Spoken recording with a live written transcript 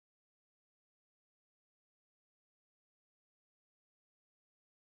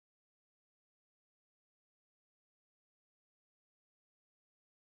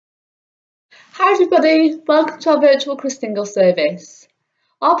Hi everybody, welcome to our virtual Christingle service.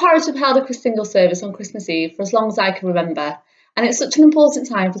 Our parish have held a Christingle service on Christmas Eve for as long as I can remember, and it's such an important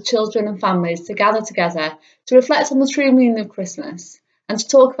time for children and families to gather together to reflect on the true meaning of Christmas and to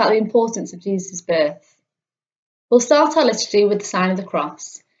talk about the importance of Jesus' birth. We'll start our liturgy with the sign of the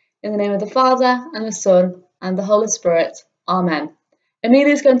cross. In the name of the Father, and the Son, and the Holy Spirit. Amen.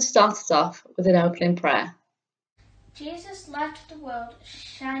 Amelia is going to start us off with an opening prayer. Jesus, light of the world,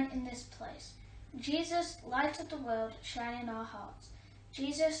 shine in this place. Jesus, light of the world, shine in our hearts.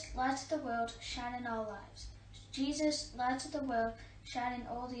 Jesus, light of the world, shine in our lives. Jesus, light of the world, shine in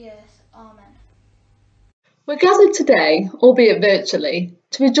all the earth. Amen. We're gathered today, albeit virtually,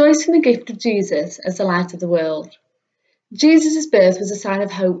 to rejoice in the gift of Jesus as the light of the world. Jesus' birth was a sign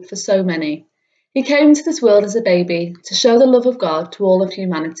of hope for so many. He came into this world as a baby to show the love of God to all of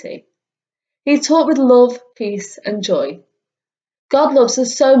humanity. He taught with love, peace and joy. God loves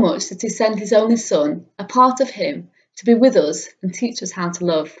us so much that he sent his only Son, a part of him, to be with us and teach us how to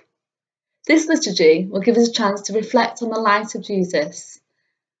love. This liturgy will give us a chance to reflect on the light of Jesus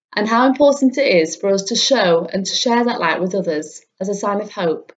and how important it is for us to show and to share that light with others as a sign of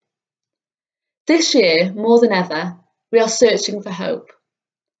hope. This year, more than ever, we are searching for hope,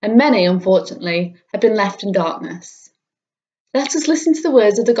 and many, unfortunately, have been left in darkness. Let us listen to the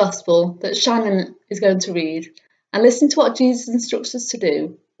words of the Gospel that Shannon is going to read and listen to what Jesus instructs us to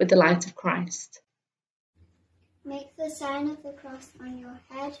do with the light of Christ. Make the sign of the cross on your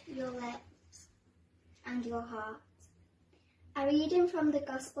head, your lips, and your heart. A reading from the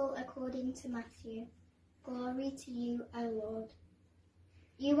Gospel according to Matthew. Glory to you, O Lord.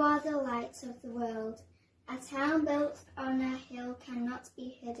 You are the light of the world. A town built on a hill cannot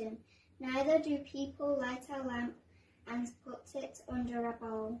be hidden. Neither do people light a lamp and put it under a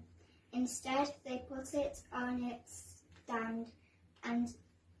bowl. Instead, they put it on its stand, and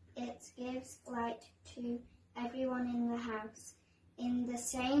it gives light to everyone in the house. In the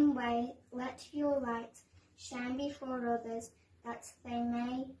same way, let your light shine before others, that they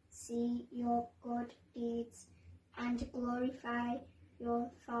may see your good deeds and glorify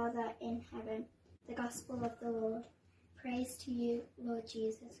your Father in heaven. The Gospel of the Lord. Praise to you, Lord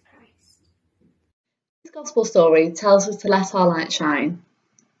Jesus Christ. This Gospel story tells us to let our light shine.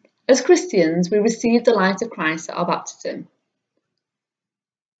 As Christians, we receive the light of Christ at our baptism.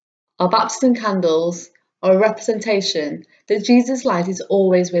 Our baptism candles are a representation that Jesus' light is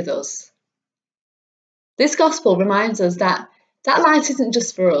always with us. This Gospel reminds us that that light isn't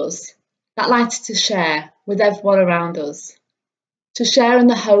just for us, that light is to share with everyone around us, to share in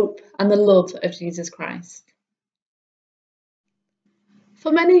the hope and the love of Jesus Christ.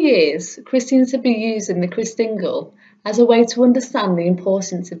 For many years, Christians have been using the Christingle as a way to understand the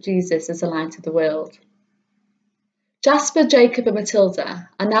importance of Jesus as the light of the world. Jasper, Jacob and Matilda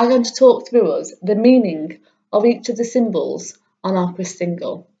are now going to talk through us the meaning of each of the symbols on our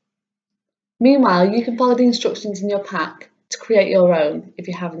Christingle. Meanwhile, you can follow the instructions in your pack to create your own if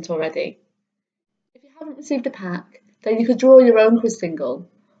you haven't already. If you haven't received a pack, then you could draw your own Christingle,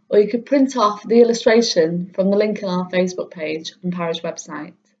 or you could print off the illustration from the link on our Facebook page and Parish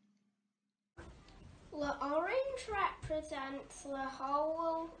website. The orange represents the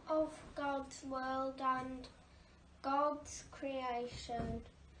whole of God's world and God's creation.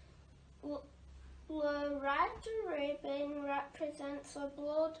 The red ribbon represents the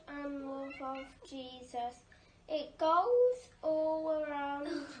blood and love of Jesus. It goes all around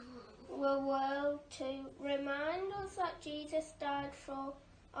the world to remind us that Jesus died for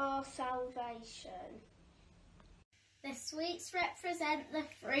our salvation. The sweets represent the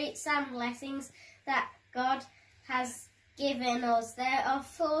fruits and blessings that God has given us. There are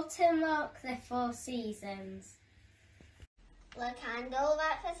 4 to mark the 4 seasons. The candle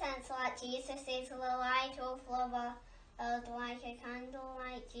represents that Jesus is the light of the world. Like a candle,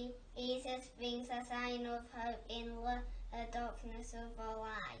 like Jesus brings a sign of hope in the darkness of our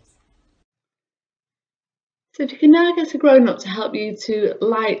lives. So if you can now get a grown-up to help you to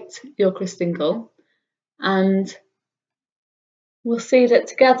light your Christingle, and we'll see that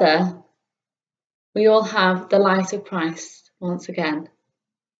together we all have the light of Christ once again.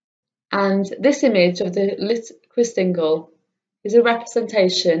 And this image of the lit Christingle is a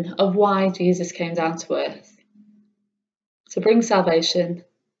representation of why Jesus came down to earth. To bring salvation,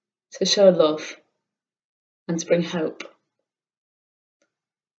 to show love, and to bring hope.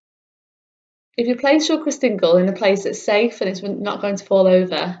 If you place your Christingle in a place that's safe and it's not going to fall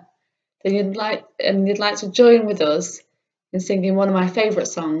over, then you'd like to join with us in singing one of my favourite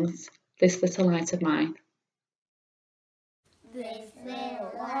songs, This Little Light of Mine. This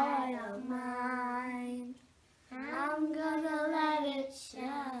little light of mine, I'm gonna let it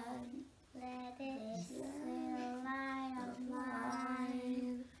shine. Let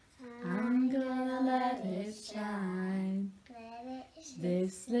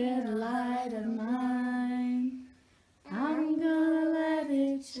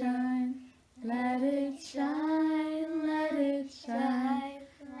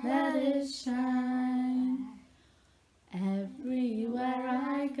let it shine. Everywhere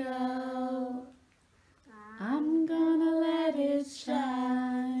I go, I'm gonna let it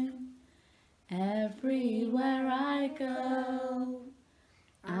shine. Everywhere I go,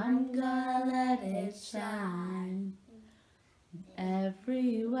 I'm gonna let it shine.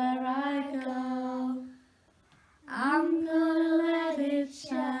 Everywhere I go, I'm gonna let it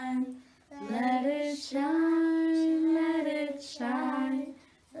shine. Let it shine, let it shine,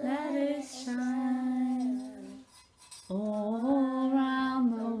 let it shine. All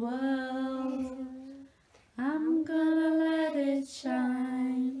around the world, I'm gonna let it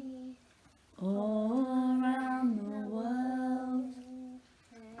shine. All around the world,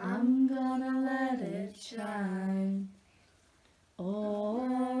 I'm gonna let it shine. All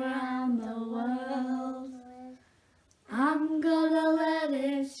around the world, I'm gonna let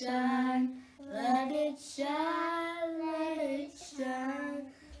it shine. Let it shine, let it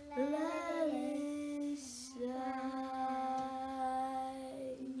shine, let it shine.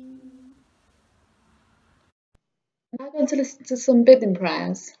 Now I'm going to listen to some bidding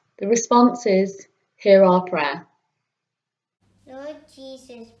prayers. The response is, hear our prayer. Lord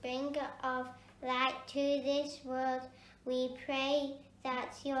Jesus, bringer of light to this world, we pray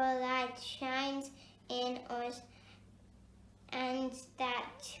that your light shines in us and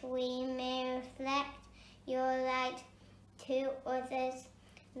that we may reflect your light to others.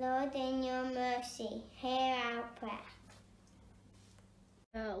 Lord, in your mercy, hear our prayer.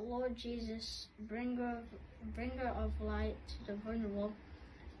 Lord Jesus, bringer of light to the vulnerable,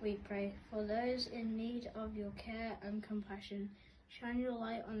 we pray. For those in need of your care and compassion, shine your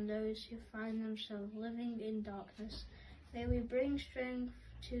light on those who find themselves living in darkness. May we bring strength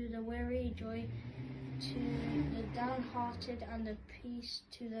to the weary, joy to the downhearted, and a peace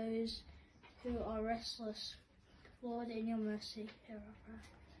to those who are restless. Lord, in your mercy, hear our prayer.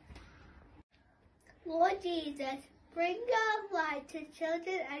 Lord Jesus, bring of light to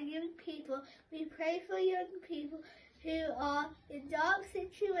children and young people. We pray for young people who are in dark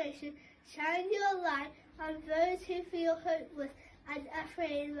situations. Shine your light on those who feel hopeless and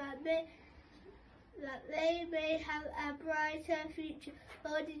afraid that they may have a brighter future.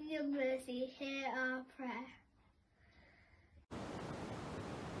 Lord, in your mercy, hear our prayer.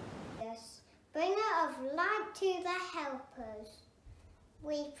 Yes, bringer of light to the helpers,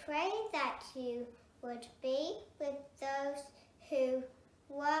 we pray that you would be with those who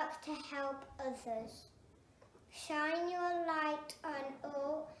work to help others. Shine your light on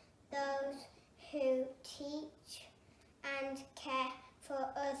all those who teach and care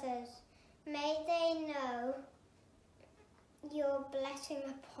for others. May they know your blessing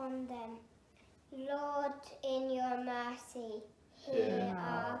upon them. Lord, in your mercy, hear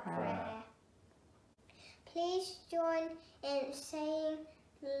our prayer. Please join in saying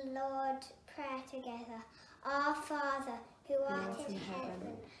Lord's Prayer together. Our Father, who art in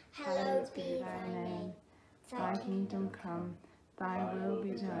heaven, hallowed be thy name. Thy kingdom come, thy will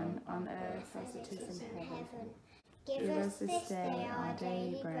be done on earth as it is in heaven. Give us this day our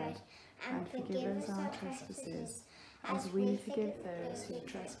daily bread, and forgive us our trespasses, as we forgive those who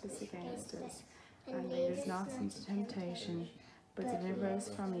trespass against us. And lead us not into temptation, but deliver us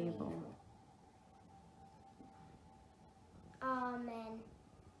from evil. Amen.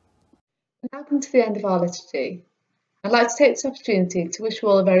 We now come to the end of our liturgy. I'd like to take this opportunity to wish you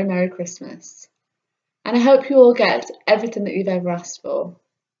all a very Merry Christmas. And I hope you all get everything that you've ever asked for.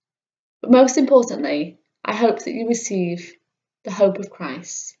 But most importantly, I hope that you receive the hope of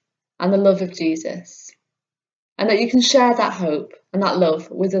Christ and the love of Jesus, and that you can share that hope and that love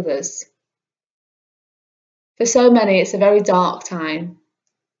with others. For so many, it's a very dark time,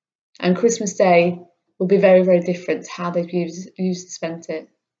 and Christmas Day will be very, very different to how they've used to spend it.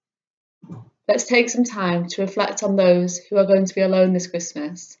 Let's take some time to reflect on those who are going to be alone this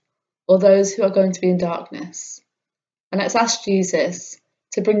Christmas, or those who are going to be in darkness. And let's ask Jesus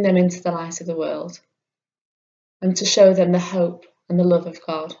to bring them into the light of the world and to show them the hope and the love of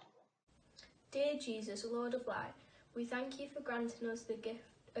God. Dear Jesus, Lord of light, we thank you for granting us the gift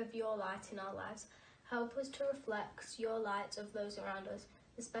of your light in our lives. Help us to reflect your light of those around us,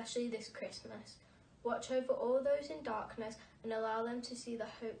 especially this Christmas. Watch over all those in darkness and allow them to see the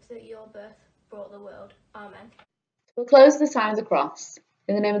hope that your birth brought the world. Amen. We'll close the sign of the cross.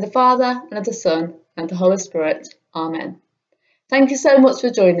 In the name of the Father, and of the Son, and of the Holy Spirit. Amen. Thank you so much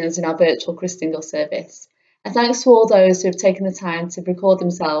for joining us in our virtual Christingle service. And thanks to all those who have taken the time to record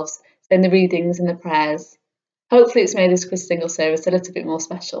themselves saying the readings and the prayers. Hopefully it's made this Christingle service a little bit more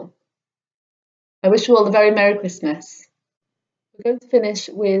special. I wish you all a very Merry Christmas. We're going to finish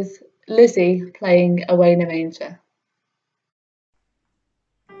with Lizzie playing Away in a Manger.